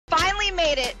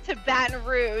made it to Baton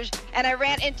Rouge, and I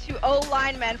ran into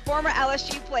O-lineman, former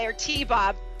LSU player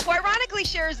T-Bob, who ironically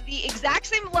shares the exact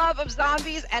same love of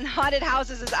zombies and haunted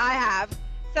houses as I have.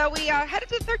 So we headed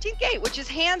to the 13th Gate, which is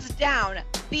hands down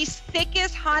the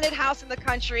thickest haunted house in the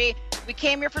country. We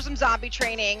came here for some zombie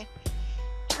training.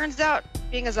 Turns out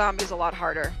being a zombie is a lot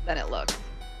harder than it looks.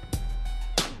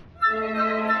 Where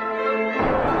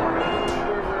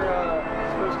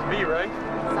we're supposed to be, right?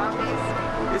 Zombies.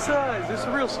 Is this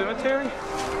a real cemetery?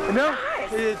 No,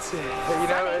 it's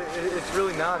it's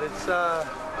really not. It's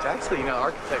actually,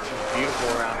 architecture's beautiful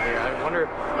around here. I wonder if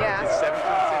it's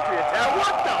 17th century Italian.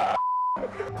 What the?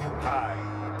 Hi,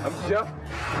 I'm Jeff.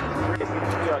 For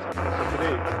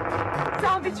today.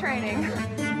 Zombie training.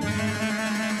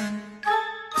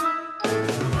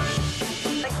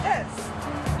 Like this.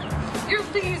 Your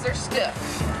knees are stiff.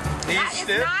 That is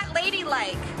not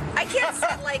ladylike. I can't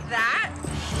sit like that.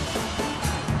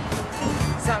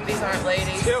 Zombies aren't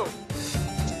ladies. Chill.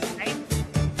 Right?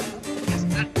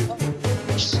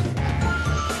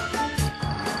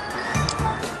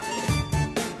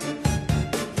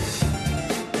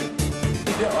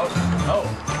 Oh,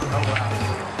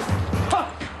 wow.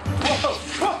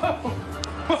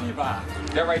 Whoa.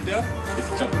 That right there? It's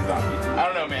a jumping zombie. I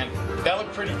don't know, man. That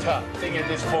looked pretty tough. I think at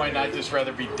this point, I'd just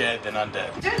rather be dead than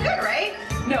undead. Doing good, right?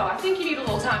 No, I think you need a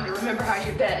little time to remember how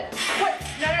you're dead. What?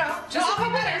 No. Just I'll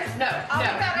be better. No.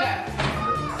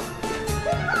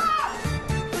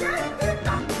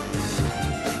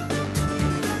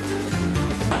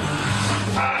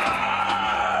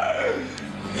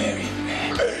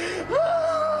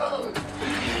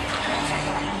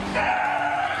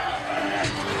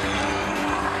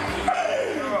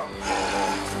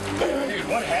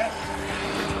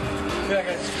 I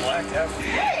got just blacked out.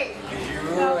 Hey!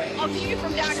 So I'll view you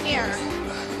from down here.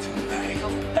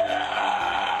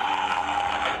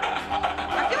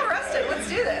 I feel arrested. Let's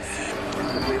do this.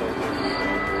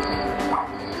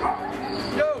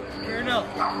 Yo, Marinelle.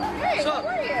 Hey, What's up? how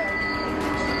are you?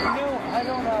 No, I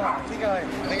don't know. I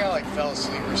think I fell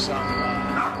asleep or something.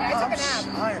 I took a nap.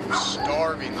 I am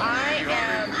starving. I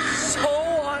am so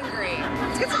hungry.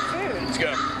 Let's get some food. Let's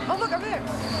go. Oh, look, over there.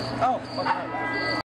 Oh, okay.